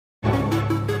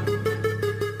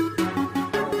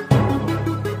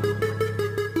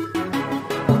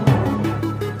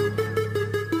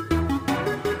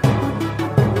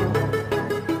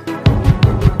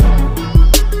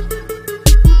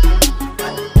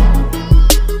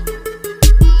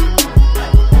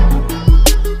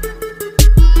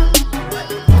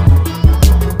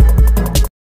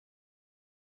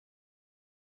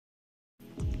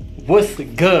What's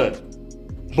good?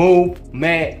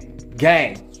 Movement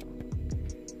Gang.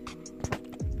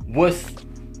 What's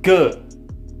good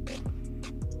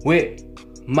with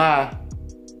my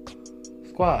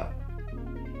squad?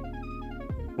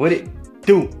 What it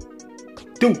do?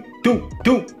 Do.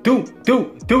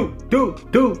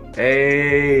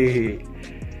 Hey,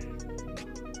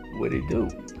 what it do?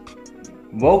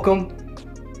 Welcome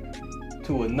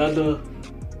to another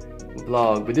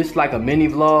vlog, but this is like a mini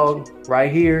vlog right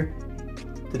here.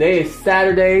 Today is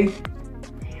Saturday.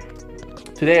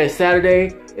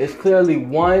 It's clearly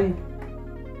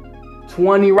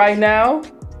 1:20 right now.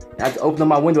 I have to open up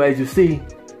my window, as you see.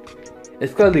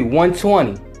 It's clearly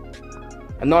 1:20.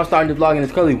 I know I'm starting this vlog and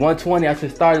it's clearly 1:20. I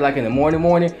should start like in the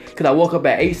morning because I woke up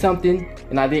at 8 something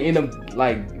and I didn't end up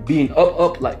like being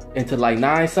up like into like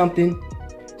 9 something.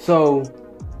 So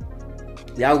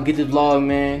y'all gonna get this vlog,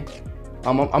 man.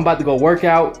 I'm about to go work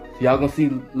out. Y'all gonna see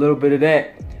a little bit of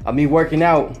that. I mean working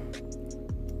out.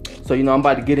 So you know I'm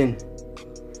about to get in.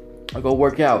 I go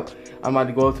work out. I'm about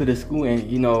to go up to the school and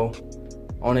you know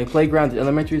on a playground, the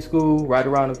elementary school right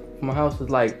around my house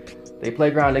is like they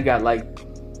playground. They got like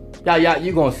y'all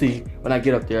you gonna see when I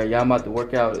get up there. Yeah, I'm about to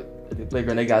work out at the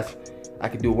playground. They got I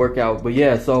can do a workout. But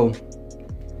yeah, so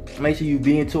make sure you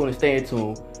be in tune and stay in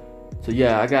tune. So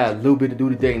yeah, I got a little bit to do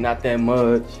today, not that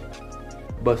much,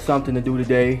 but something to do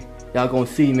today. Y'all gonna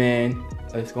see, man.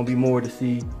 It's gonna be more to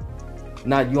see.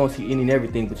 Not you gonna see any and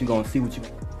everything, but you gonna see what you.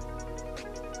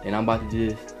 And I'm about to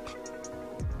just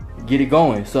get it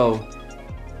going. So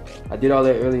I did all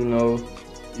that early, you know.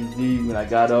 You see when I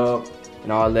got up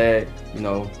and all that, you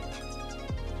know.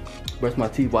 Brushed my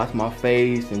teeth, washed my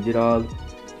face, and did all.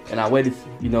 And I waited,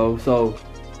 you know. So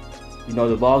you know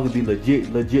the vlog will be legit.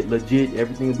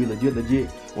 Everything will be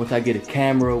legit. Once I get a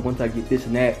camera, once I get this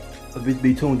and that. So just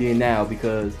be tuned in now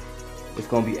because it's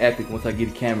gonna be epic once I get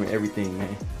a camera and everything,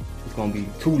 man. It's gonna be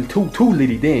too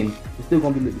litty then. It's still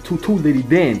gonna be too litty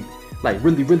then. Like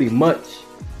really much.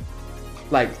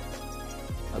 Like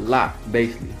a lot,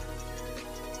 basically.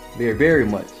 Very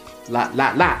much. Lot.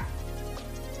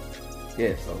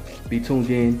 Yeah, so be tuned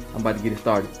in. I'm about to get it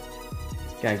started.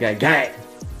 Gang. About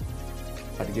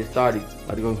to get started.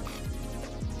 About to go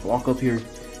walk up here,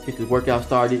 get this workout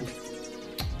started.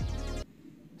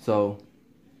 So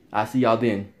I'll see y'all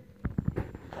then.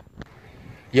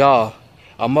 Y'all,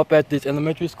 I'm up at this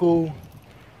elementary school,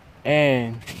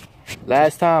 and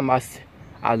last time I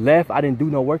left, I didn't do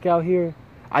no workout here.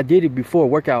 I did it before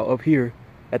workout up here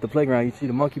at the playground. You see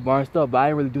the monkey bar and stuff, but I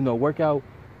didn't really do no workout.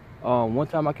 One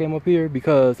time I came up here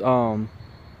because when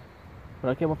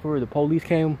I came up here, the police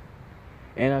came,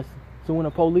 and so when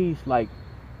the police like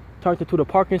turned into the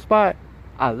parking spot,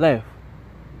 I left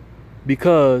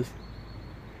because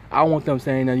I don't want them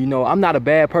saying that, you know, I'm not a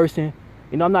bad person.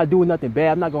 You know, I'm not doing nothing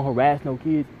bad. I'm not gonna harass no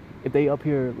kids if they up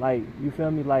here, like, you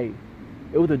feel me? Like,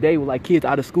 it was a day with like kids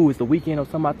out of school. It's the weekend or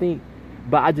something, I think.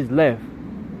 But I just left.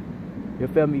 You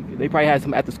feel me? They probably had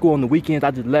some after school on the weekends.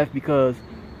 I just left because,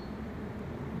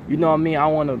 you know what I mean? I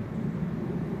want to,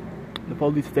 the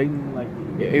police say, like,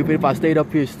 if I stayed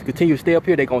up here, continue to stay up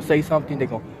here, they gonna say something. They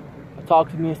gonna talk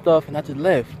to me and stuff. And I just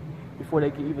left before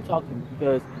they could even talk to me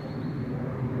because,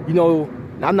 you know,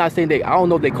 I'm not saying I don't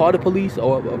know if they called the police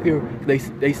or up here they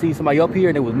seen somebody up here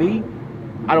and it was me.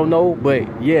 I don't know, but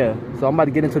yeah. So I'm about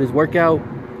to get into this workout.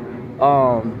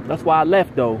 That's why I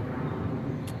left though.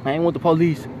 I ain't want the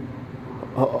police,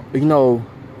 you know,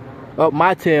 up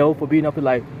my tail for being up here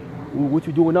like, what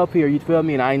you doing up here? You feel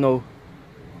me? And I ain't know,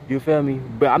 you feel me?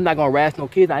 But I'm not gonna harass no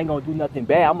kids. I ain't gonna do nothing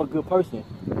bad. I'm a good person.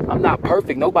 I'm not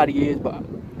perfect. Nobody is, but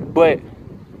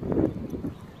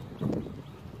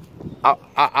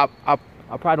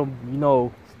I probably don't, you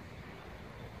know,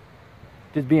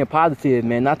 just being positive,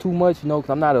 man. Not too much, you know, because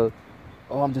I'm not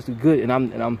I'm just a good, and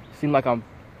I'm seem like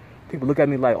people look at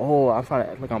me like, oh, I'm trying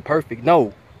to act like I'm perfect.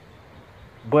 No.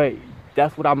 But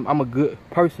that's what I'm a good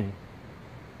person.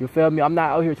 You feel me? I'm not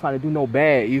out here trying to do no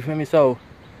bad, you feel me? So,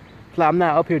 I'm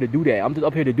not up here to do that. I'm just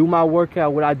up here to do my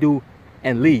workout, what I do,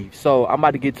 and leave. So, I'm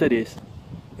about to get to this.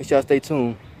 Make sure y'all stay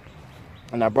tuned.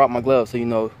 And I brought my gloves, so you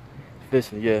know,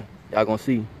 listen, yeah, y'all gonna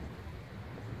see.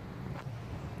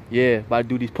 Yeah, if I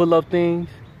do these pull-up things,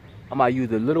 I might use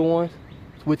the little ones,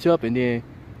 switch up, and then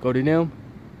go to them.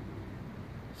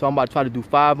 So I'm about to try to do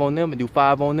 5 on them and do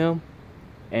 5 on them,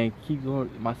 and keep doing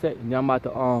my set. And then I'm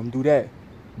about to do that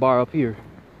bar up here.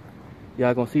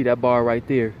 Y'all gonna see that bar right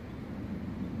there,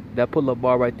 that pull-up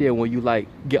bar right there. When you like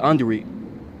get under it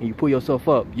and you pull yourself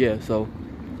up. Yeah, so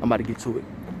I'm about to get to it.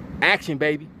 Action,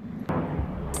 baby.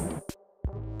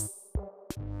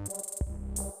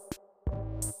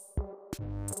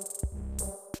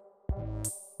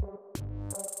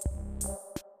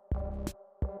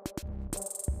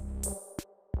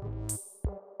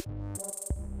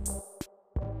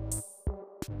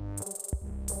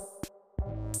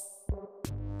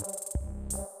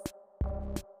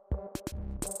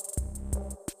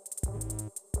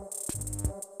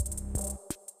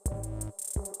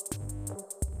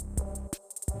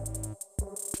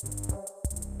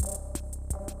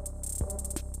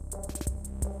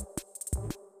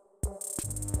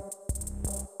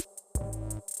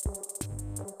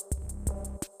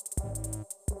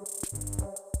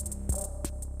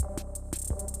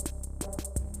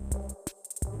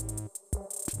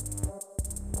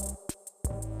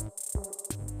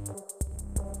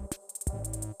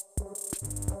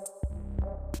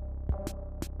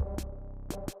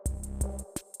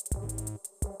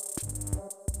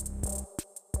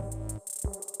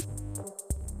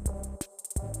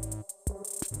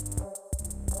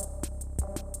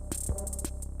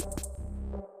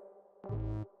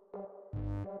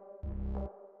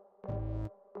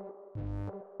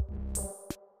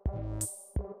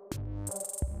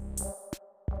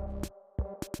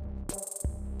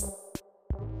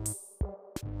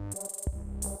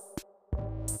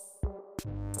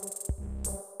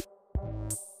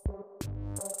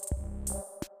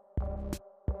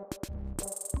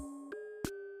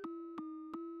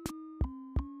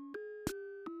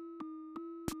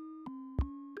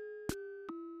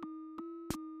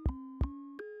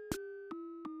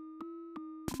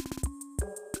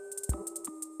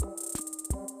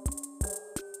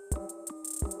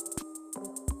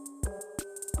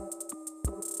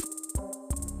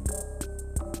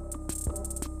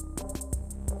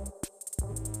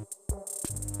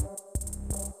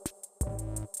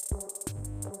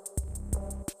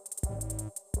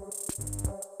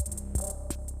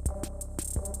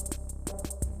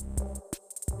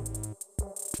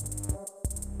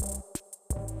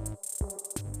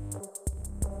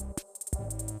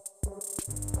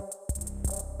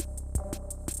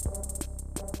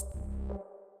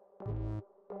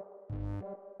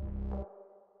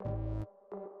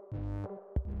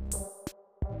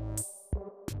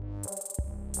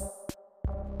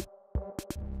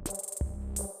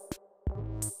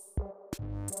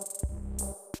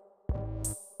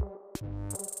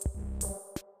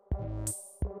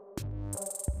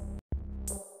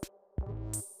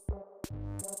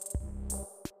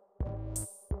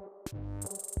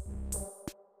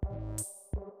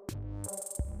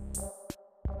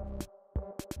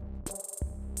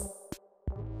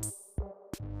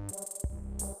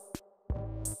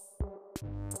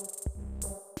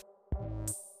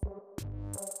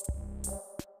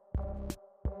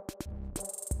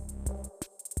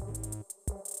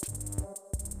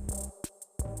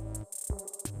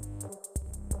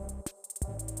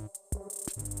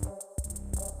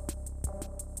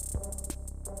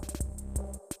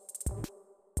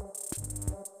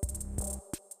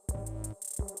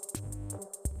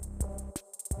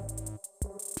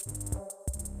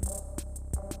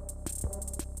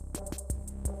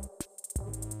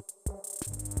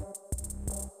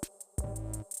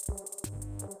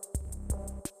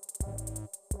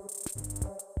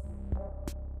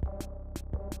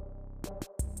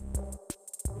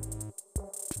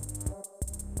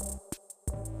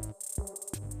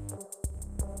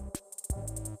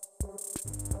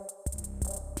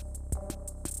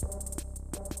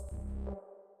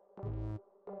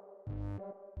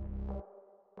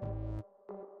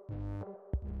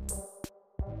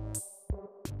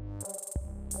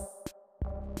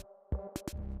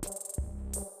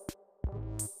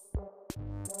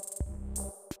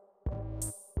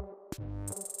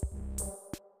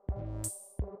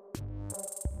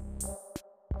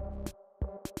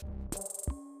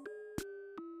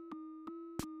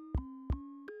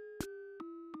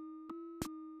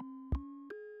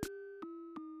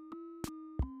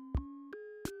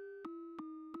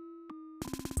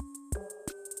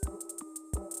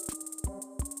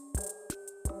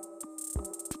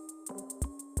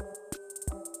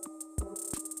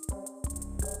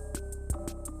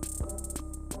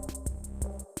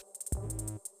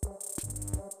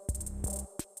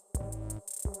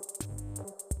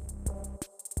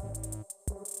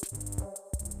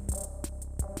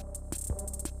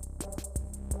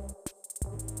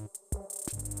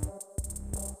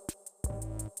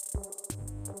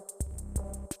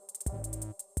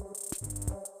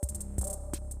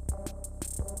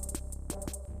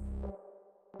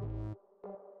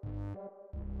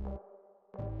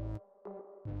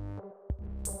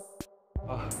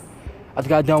 I just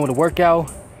got done with a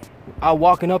workout. I was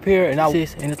walking up here and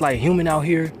it's like humid out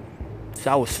here.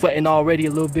 So I was sweating already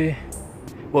a little bit.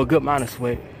 Well, a good amount of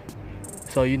sweat.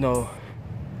 So, you know,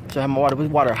 so I had my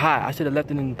water hot. I should have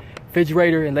left it in the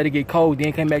refrigerator and let it get cold.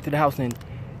 Then came back to the house and,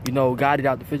 you know, got it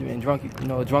out the refrigerator and drunk it. You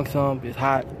know, drunk some. It's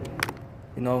hot.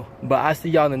 You know, but I see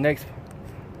y'all in the next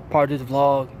part of this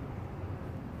vlog.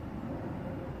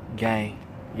 Gang,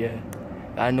 yeah.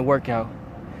 I in the workout.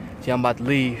 See, I'm about to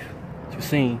leave. You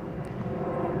seen.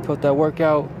 Took that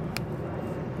workout.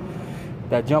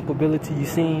 That jump ability you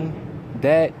seen.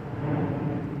 That.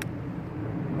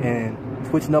 And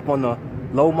switching up on the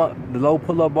low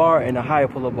pull-up bar and the higher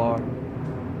pull-up bar.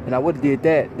 And I would have did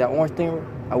that orange thing.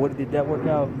 I would have did that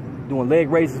workout, doing leg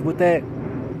raises with that,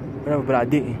 whatever. But I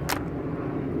didn't.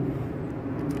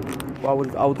 Well,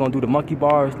 I was gonna do the monkey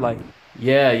bars, like.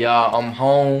 Yeah, y'all, I'm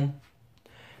home.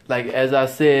 Like as I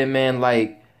said, man,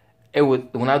 like it was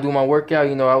when I do my workout.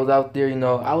 You know, I was out there. You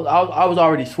know, I was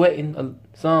already sweating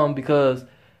some because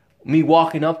me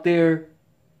walking up there,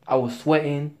 I was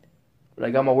sweating.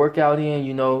 Like got my workout in,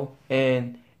 you know,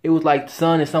 and it was like the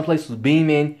sun in some places was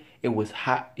beaming. It was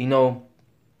hot, you know,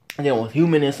 and then it was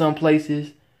humid in some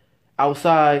places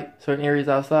outside, certain areas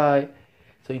outside.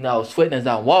 So, you know, I was sweating as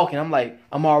I'm walking. I'm like,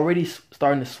 I'm already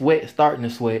starting to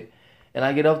sweat. And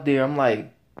I get up there, I'm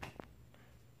like,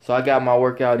 so I got my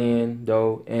workout in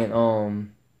though, and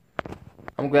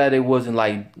I'm glad it wasn't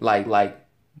like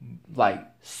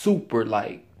super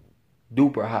like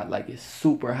duper hot. Like it's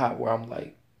super hot where I'm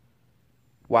like,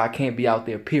 well, I can't be out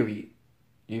there, period.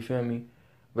 You feel me?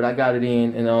 But I got it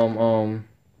in, and I'm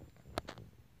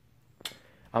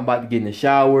about to get in the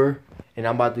shower, and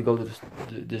I'm about to go to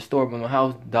the store by my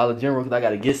house, Dollar General, because I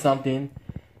got to get something,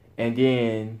 and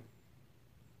then,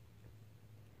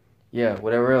 yeah,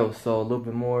 whatever else. So a little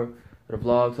bit more of the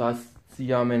vlog. So I see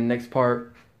y'all in the next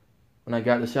part when I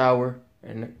got the shower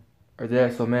or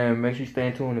that. So man, make sure you stay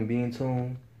in tune and be in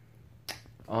tune.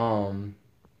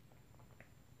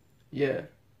 Yeah.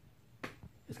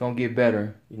 It's gonna get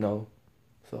better, you know.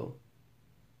 So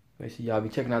make sure y'all be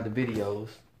checking out the videos.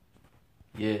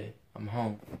 Yeah, I'm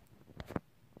home.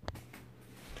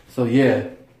 So yeah,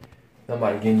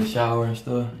 somebody get in the shower and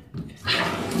stuff.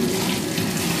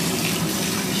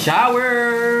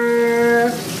 Shower!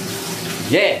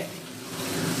 Yeah!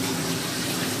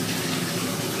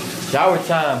 Shower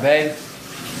time, babe.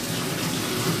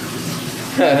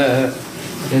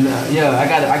 And yeah,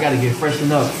 I gotta get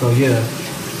freshened up, so yeah.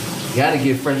 Gotta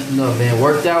get freshened up, man.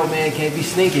 Worked out, man. Can't be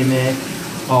sneaking, man.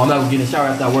 Oh, I'm not gonna get in the shower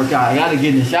after I work out. I gotta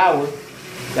get in the shower.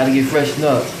 Gotta get freshened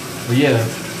up. But yeah,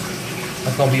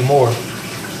 that's gonna be more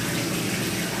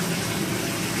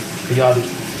for y'all to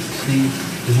see.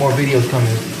 There's more videos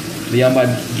coming. But yeah, I'm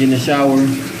about to get in the shower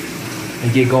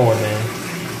and get going, man.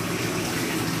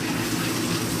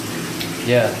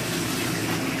 Yeah.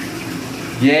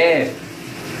 Yeah.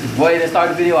 This boy that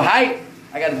started the video hype.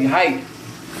 I gotta be hyped.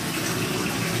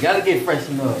 Gotta get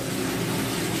freshened up.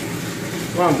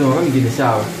 What I'm doing, let me get in the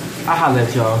shower. I'll holler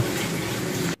at y'all.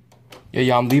 Yeah,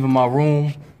 y'all, I'm leaving my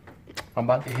room. I'm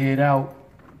about to head out.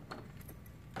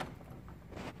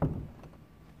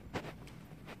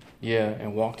 Yeah,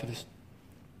 and walk to this.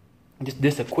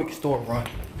 This a quick store run.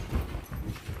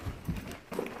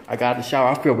 I got the shower.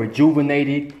 I feel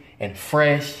rejuvenated and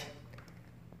fresh.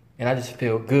 And I just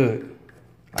feel good.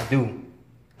 I do.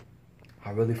 I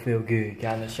really feel good.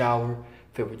 Got in the shower.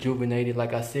 Feel rejuvenated,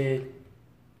 like I said.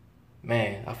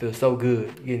 Man, I feel so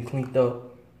good. Getting cleaned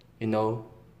up, you know.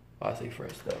 I say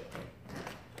fresh up.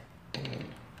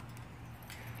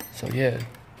 So yeah.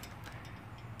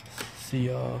 See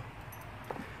y'all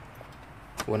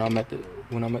when I'm at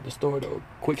the store though.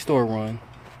 Quick store run.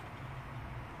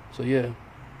 So yeah.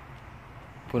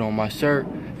 Put on my shirt.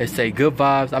 It say good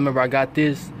vibes. I remember I got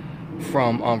this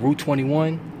from Route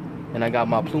 21, and I got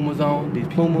my Pumas on. These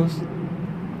Pumas.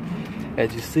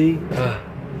 As you see,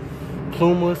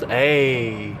 Pumas,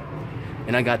 hey,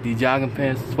 and I got these jogging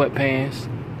pants, sweatpants.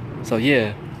 So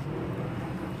yeah,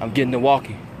 I'm getting to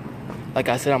walking. Like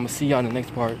I said, I'm gonna see y'all in the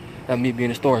next part. That me being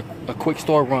in the store, a quick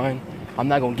store run. I'm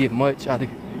not gonna get much out of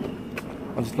it.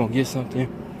 I'm just gonna get something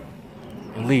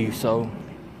and leave. So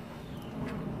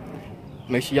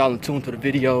make sure y'all in tune to the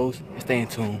videos and stay in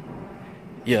tune.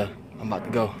 Yeah, I'm about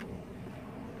to go.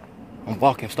 I'm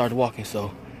walking, started walking,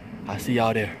 so I'll see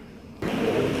y'all there.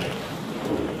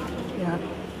 Yeah.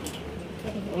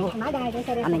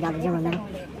 I'm in Dollar General now.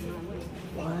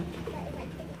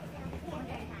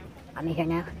 I'm in here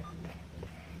now.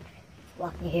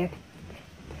 Walking here.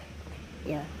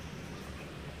 Yeah.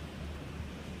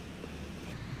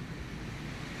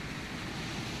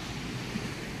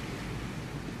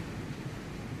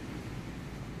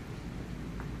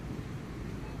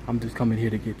 I'm just coming here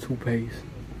to get toothpaste.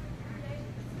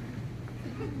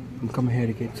 I'm coming here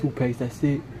to get toothpaste, that's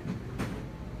it.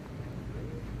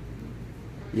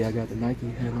 Yeah, I got the Nike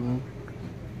hat on.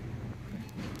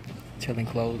 Chilling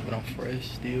clothes, but I'm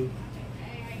fresh still.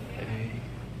 Hey.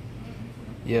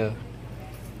 Yeah,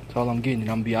 that's all I'm getting, and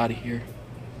I'm gonna be out of here.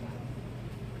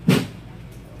 Yeah.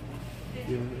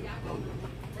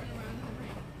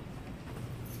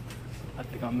 I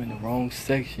think I'm in the wrong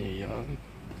section, y'all.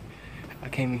 I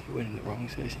came in here in the wrong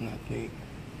section, I think.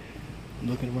 I'm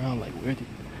looking around like, where did...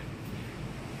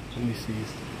 Let me see.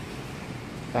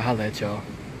 I'll holler at y'all.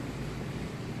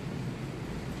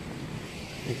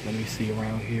 Let me see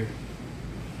around here.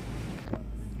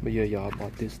 But yeah, y'all, I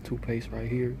bought this toothpaste right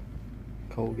here.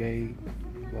 Colgate.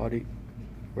 Bought it.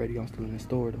 Ready, I'm still in the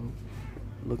store though.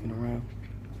 Looking around.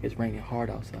 It's raining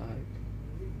hard outside.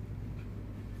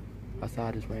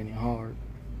 Outside it's raining hard.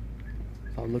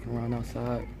 So I'm looking around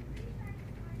outside.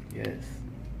 Yes.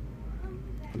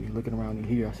 I mean, looking around in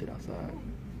here, I sit outside.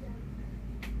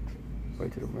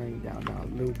 Wait till the rain down now a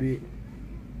little bit.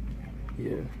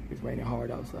 Yeah, it's raining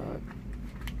hard outside.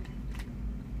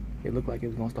 It looked like it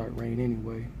was gonna start raining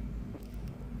anyway.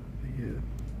 But yeah.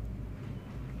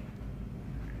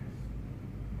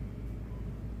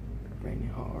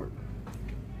 Raining hard.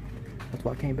 That's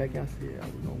why I came back. I said I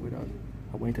was going with us.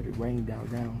 I went to the rain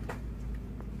down.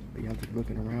 But yeah, I'm just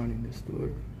looking around in this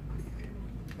store.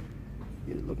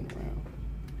 Yeah, looking around.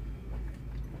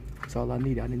 That's all I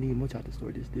needed. I didn't need much out the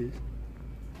store, just this.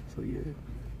 So yeah.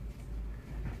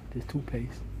 This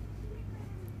toothpaste.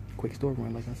 Quick store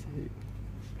run, like I said.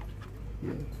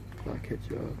 Yeah, so I'll catch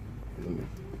y'all in a minute.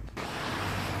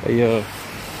 Hey,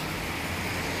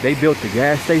 they built the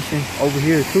gas station over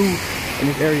here too in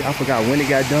this area. I forgot when it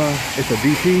got done. It's a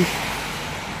BP.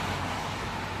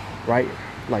 Right,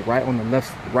 like right on the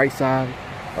right side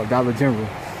of Dollar General.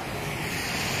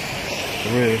 For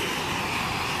real.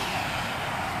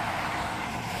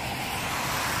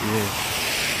 Yeah.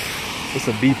 It's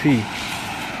a BP.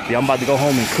 Yeah, I'm about to go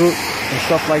home and cook and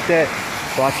stuff like that.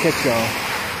 So I'll catch y'all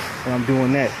when I'm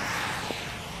doing that.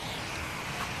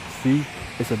 See?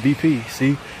 It's a BP.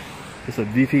 See? It's a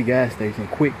BP gas station.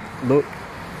 Quick look.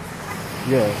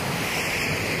 Yeah.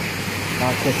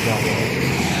 I'll catch y'all.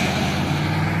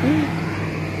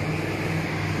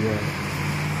 Yeah.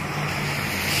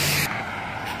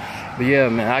 But yeah,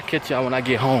 man, I'll catch y'all when I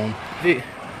get home.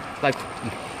 Like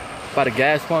by the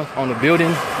gas pump on the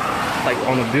building. Like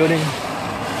on the building.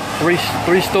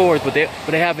 Three stores, but they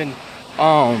haven't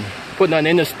put nothing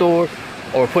in the store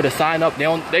or put a sign up.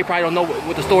 They probably don't know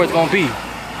what the store is gonna be.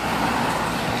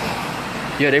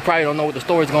 Yeah, they probably don't know what the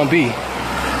store is gonna be.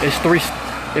 It's there's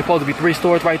supposed to be 3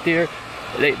 stores right there.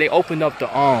 They opened up the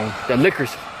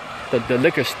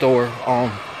liquor store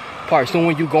part. So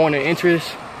when you go in the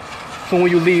entrance, so when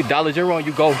you leave Dollar General and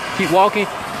you go keep walking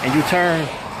and you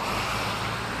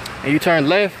turn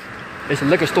left, it's a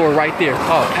liquor store right there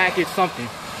called Package something.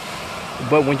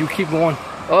 But when you keep going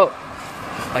up,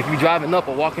 like you driving up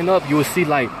or walking up, you will see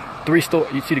like 3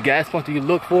 stores. You see the gas pump that you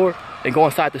look for and go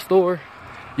inside the store,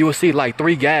 you will see like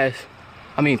 3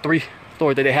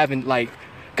 stores that they haven't like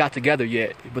got together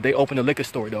yet, but they opened a liquor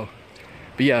store though.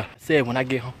 But yeah, I said when I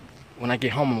get home, I'm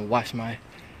gonna wash my,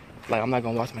 I'm not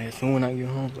gonna wash my head soon when I get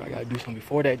home. I gotta do something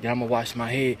before that. Then I'm gonna wash my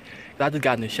head. I just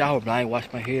got in the shower, but I ain't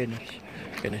washed my head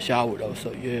in the shower though.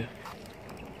 So yeah.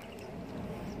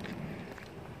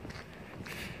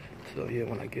 So yeah,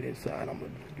 when I get inside, I'm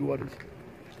gonna do all this.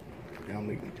 Then I'm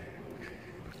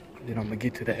gonna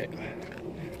get to that.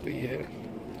 But yeah,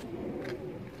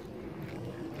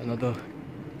 another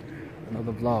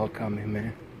vlog coming,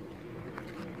 man.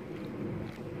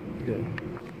 Yeah.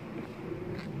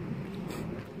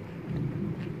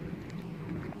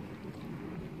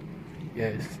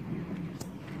 Yes,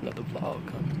 another vlog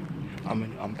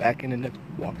coming. I'm back in the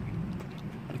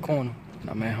corner, and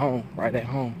I'm at home, right at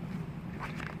home.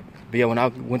 But yeah, when I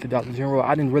went to Dollar General,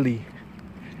 I didn't really,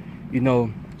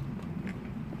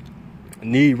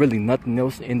 need really nothing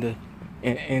else in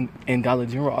Dollar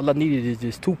General. All I needed is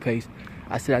just toothpaste.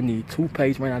 I said I need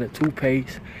toothpaste, ran out of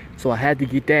toothpaste, so I had to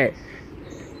get that,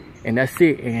 and that's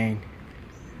it.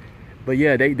 But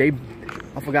yeah,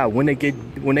 I forgot when they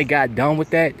got done with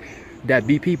that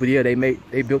BP. But yeah, they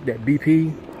built that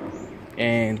BP,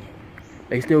 and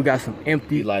they still got some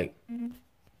empty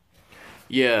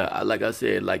Yeah, like I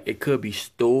said, it could be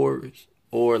stores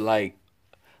or like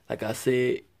I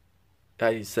said,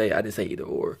 I didn't say either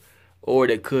or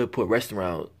they could put a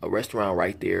restaurant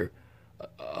right there,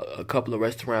 a couple of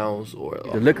restaurants or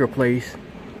the liquor place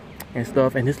and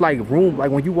stuff. And it's like room,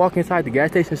 like when you walk inside the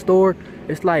gas station store,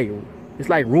 it's like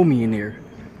roomy in there.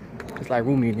 It's like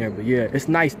roomy in there, but yeah, it's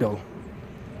nice though.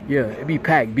 Yeah, it be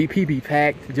packed. BP be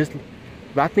packed.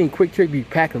 But I think Quick Trip be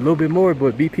packed a little bit more,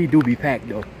 but BP do be packed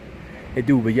though. It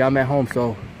do, but y'all, I'm at home,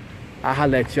 so I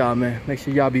holla at y'all, man. Make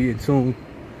sure y'all be in tune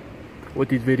with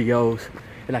these videos.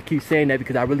 And I keep saying that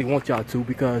because I really want y'all to,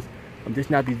 because I'm just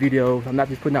not these videos. I'm not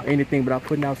just putting out anything, but I'm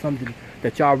putting out something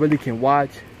that y'all really can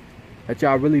watch, that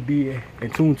y'all really be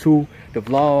in tune to, the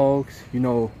vlogs, you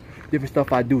know, different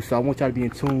stuff I do. So I want y'all to be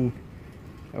in tune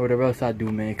or whatever else I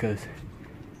do, man, because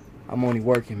I'm only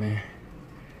working, man,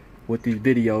 with these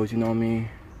videos, you know what I mean?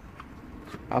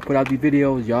 I put out these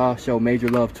videos, y'all show major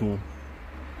love to them,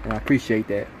 and I appreciate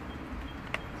that.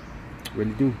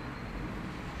 Really do.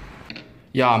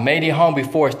 Y'all made it home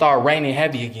before it started raining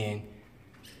heavy again.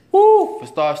 Woo! It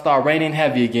start raining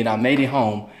heavy again. I made it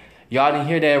home. Y'all didn't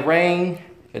hear that rain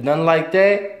or nothing like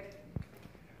that.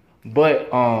 But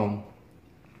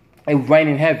it was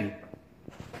raining heavy.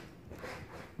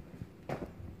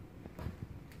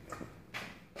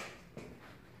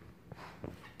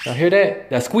 Y'all hear that?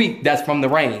 That squeak, that's from the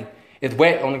rain. It's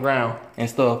wet on the ground and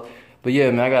stuff. But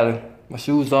yeah, man, I got my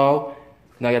shoes off.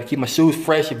 Now I gotta keep my shoes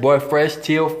fresh. Your boy fresh,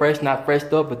 chill fresh, not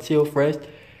freshed up, but chill fresh.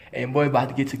 And boy about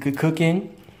to get to good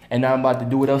cooking. And now I'm about to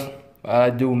do what else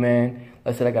I do, man.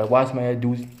 Like I said, I gotta wash my hair,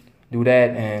 do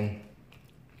that, and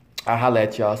I holla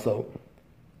at y'all. So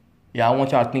yeah, I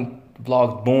want y'all to think the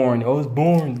vlog's boring. Oh, it's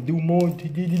boring. Do more.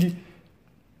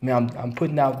 Man, I'm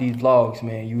putting out these vlogs,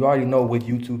 man. You already know what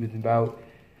YouTube is about.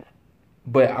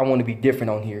 But I want to be different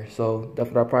on here. So that's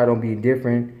what I probably don't be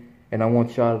different. And I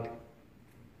want y'all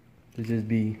to just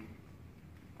be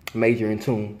major in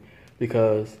tune,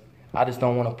 because I just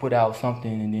don't want to put out something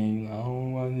and then, I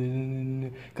don't want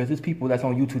to, because there's people that's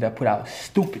on YouTube that put out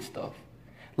stupid stuff.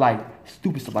 Like,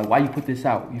 why you put this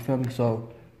out? You feel me?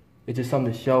 So it's just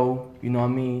something to show, you know what I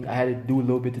mean? I had to do a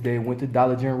little bit today. Went to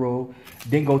Dollar General,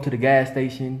 didn't go to the gas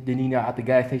station, didn't eat out the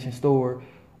gas station store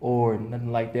or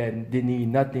nothing like that, didn't eat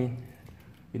nothing.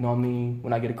 You know what I mean?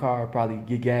 When I get a car, I'll probably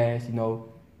get gas, you know,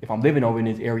 if I'm living over in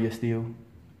this area still.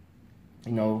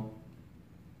 You know,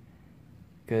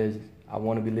 because I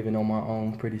want to be living on my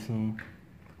own pretty soon.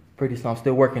 I'm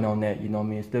still working on that, you know what I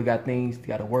mean? Still got things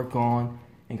got to work on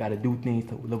and got to do things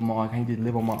to live on my own. I can't just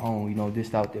live on my own, you know,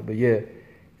 just out there. But yeah,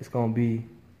 it's going to be,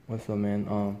 what's up, man?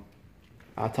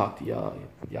 I'll talk to y'all.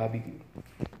 Y'all be good.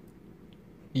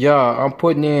 Yeah, I'm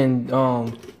putting in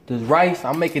this rice.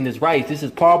 I'm making this rice. This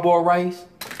is parboiled rice.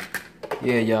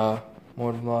 Yeah, y'all.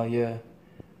 More than all, yeah.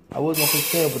 I was going to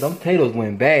sell, but them potatoes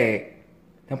went bad.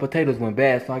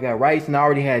 So I got rice and I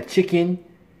already had chicken.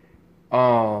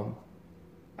 I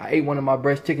ate one of my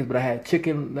breast chickens, but I had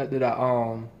chicken that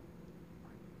I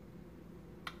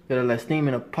let steam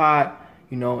in a pot,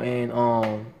 you know, and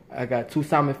I got 2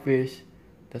 salmon fish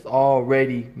that's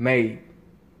already made.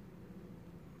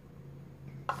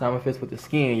 Salmon fish with the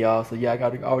skin, y'all. So yeah, I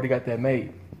already got that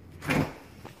made.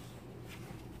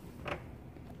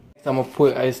 So I'm gonna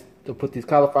put these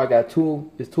cauliflower. I got two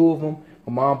of them.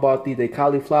 My mom bought these. They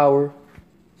cauliflower.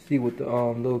 See, with the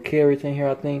little carrots in here.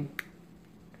 I think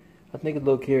it's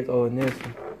little carrots. Oh, and this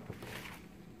one.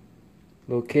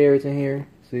 Little carrots in here.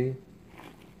 See.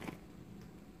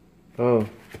 Oh.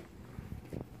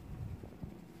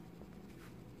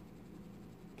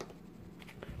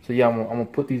 So yeah, I'm gonna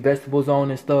put these vegetables on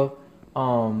and stuff.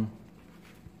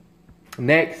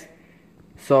 Next.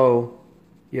 So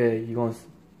yeah, you're gonna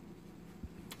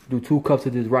do 2 cups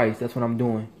of this rice. That's what I'm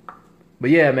doing. But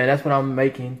yeah, man, that's what I'm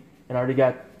making. And I already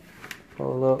got,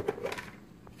 hold up.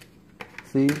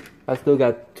 See, I still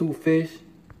got 2 fish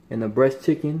and a breast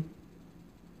chicken.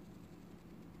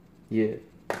 Yeah.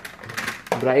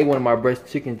 But I ate one of my breast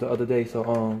chickens the other day,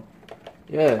 so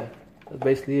yeah, that's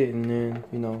basically it. And then,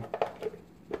 you know,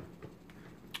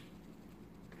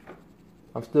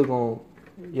 I'm still gonna,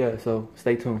 yeah, so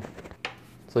stay tuned.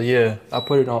 So yeah, I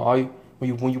put it on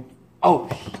when you oh.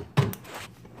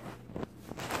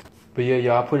 But yeah,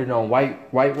 y'all, I put it on white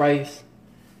rice.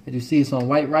 As you see, it's on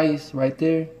white rice right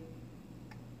there.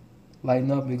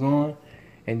 Lighten up and going.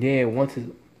 And then once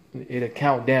it'll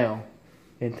count down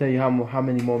and tell you how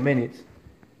many more minutes.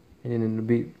 And then it'll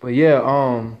be, but yeah,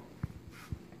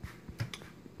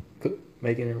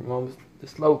 making it the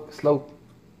slow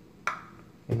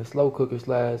in the slow cooker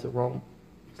slash the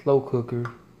slow cooker.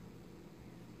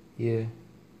 Yeah.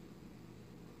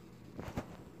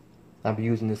 I'll be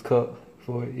using this cup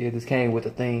for it. Yeah, this came with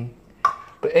a thing.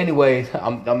 But anyways,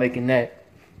 I'm making that.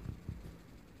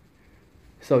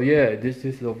 So yeah, this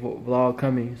is a vlog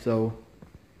coming. So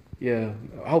yeah,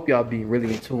 I hope y'all be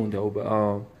really in tune though.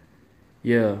 But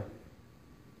yeah.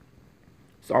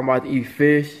 So I'm about to eat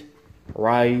fish,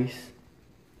 rice,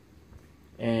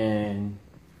 and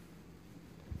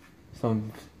I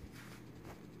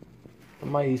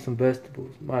might eat some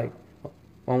vegetables.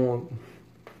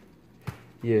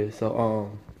 Yeah,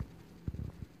 so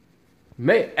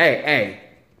make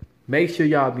sure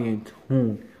y'all be in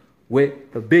tune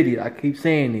with the video. I keep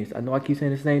saying this. I know I keep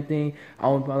saying the same thing. I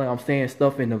don't feel like I'm saying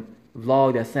stuff in the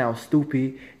vlog that sounds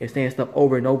stupid and saying stuff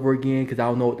over and over again because I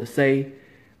don't know what to say.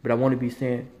 But I want to be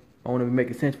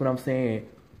making sense what I'm saying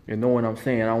and know what I'm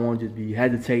saying. I don't want to just be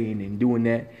hesitating and doing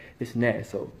that, this and that.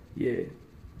 So yeah.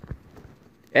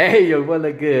 Hey, yo, what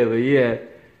look good, but yeah,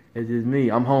 it's just me.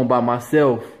 I'm home by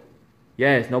myself.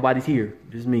 Yes, nobody's here,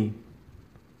 just me.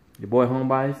 The boy home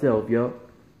by himself, yo.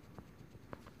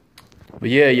 But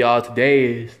yeah, y'all,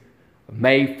 today is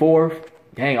May 4th.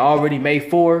 Dang, already May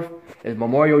 4th. It's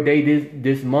Memorial Day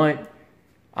this month.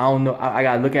 I don't know. I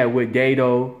gotta look at what day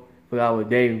though. Forgot what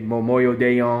day Memorial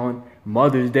Day on.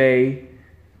 Mother's Day.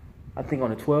 I think on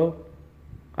the 12th.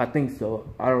 I think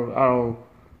so. I don't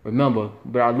remember.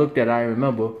 But I looked at it, I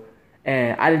remember.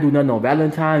 And I didn't do nothing on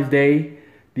Valentine's Day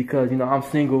because, you know, I'm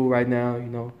single right now, you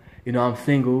know. I'm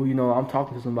single, you know, I'm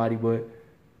talking to somebody, but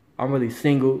I'm really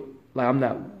single. Like, I'm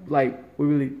not, like, we're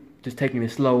really just taking it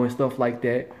slow and stuff like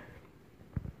that.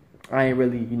 I ain't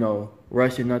really, you know,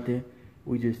 rushing nothing.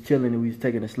 We just chilling and we just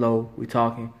taking it slow. We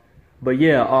talking. But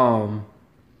yeah,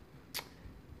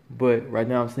 but right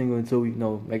now I'm single until we, you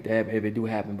know, make that happen, if it do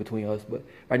happen between us. But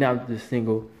right now I'm just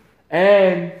single.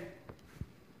 And,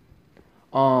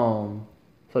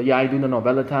 so yeah, I ain't doing nothing on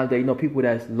Valentine's Day. You know, people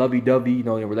that's lovey-dovey, you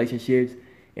know, in relationships.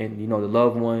 And, you know, the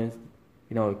loved ones,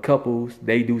 you know, couples,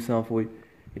 they do something for, you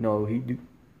know, you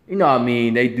know what I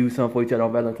mean? They do something for each other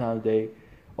on Valentine's Day.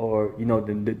 Or, you know,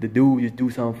 the dude just do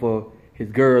something for his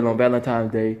girl on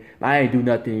Valentine's Day. I ain't do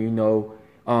nothing, you know,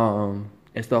 and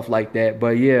stuff like that.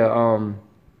 But yeah,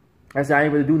 I said I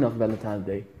ain't really do nothing for Valentine's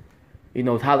Day. You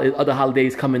know, other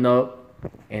holidays coming up.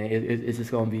 And it's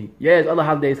just going to be, yeah, it's other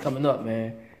holidays coming up,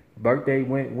 man. Birthday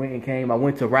went and came. I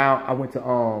went to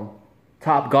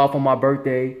Top Golf on my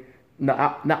birthday.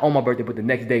 Not on my birthday, but the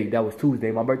next day. That was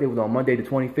Tuesday. My birthday was on Monday the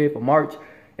 25th of March,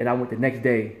 and I went the next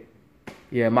day.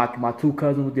 Yeah, my two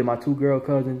cousins, my two girl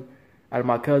cousins. Out of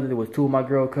my cousins, it was two of my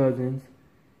girl cousins,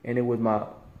 and it was my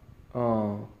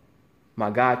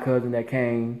god cousin that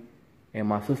came, and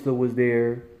my sister was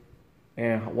there,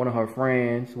 and one of her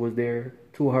friends was there.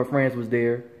 Two of her friends was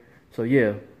there. So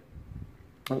yeah.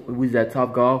 We was at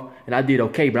Top Golf, and I did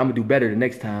okay, but I'm going to do better the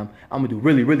next time. I'm going to do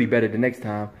really, really better the next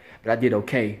time, but I did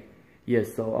okay. Yeah,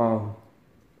 so,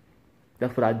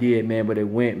 that's what I did, man, but it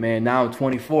went, man. Now I'm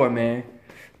 24, man.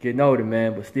 Getting older,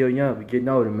 man, but still young, but getting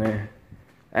older, man.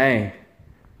 Dang.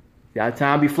 Y'all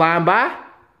time be flying by?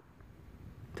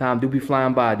 Time do be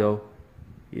flying by, though.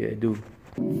 Yeah, it do.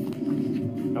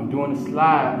 I'm doing a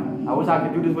slide. I wish I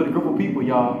could do this with a group of people,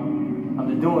 y'all. I'm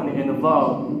just doing it in the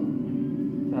vlog.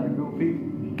 Got a group of people.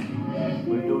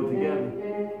 We'll do it together.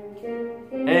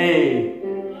 Hey.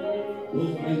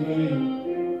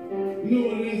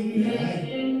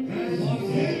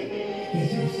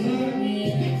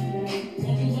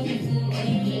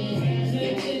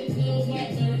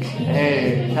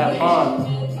 Hey, have fun.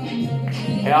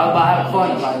 Hey, I was about having fun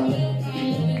tonight.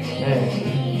 Hey.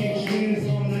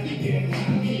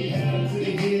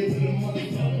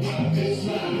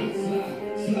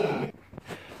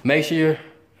 Make sure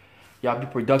y'all be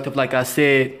productive, like I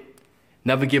said.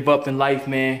 Never give up in life,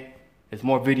 man. There's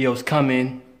more videos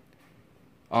coming.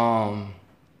 And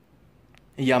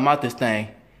yeah, I'm out this thing.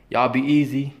 Y'all be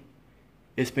easy.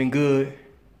 It's been good.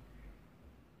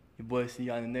 Your boy, see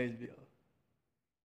y'all in the next video.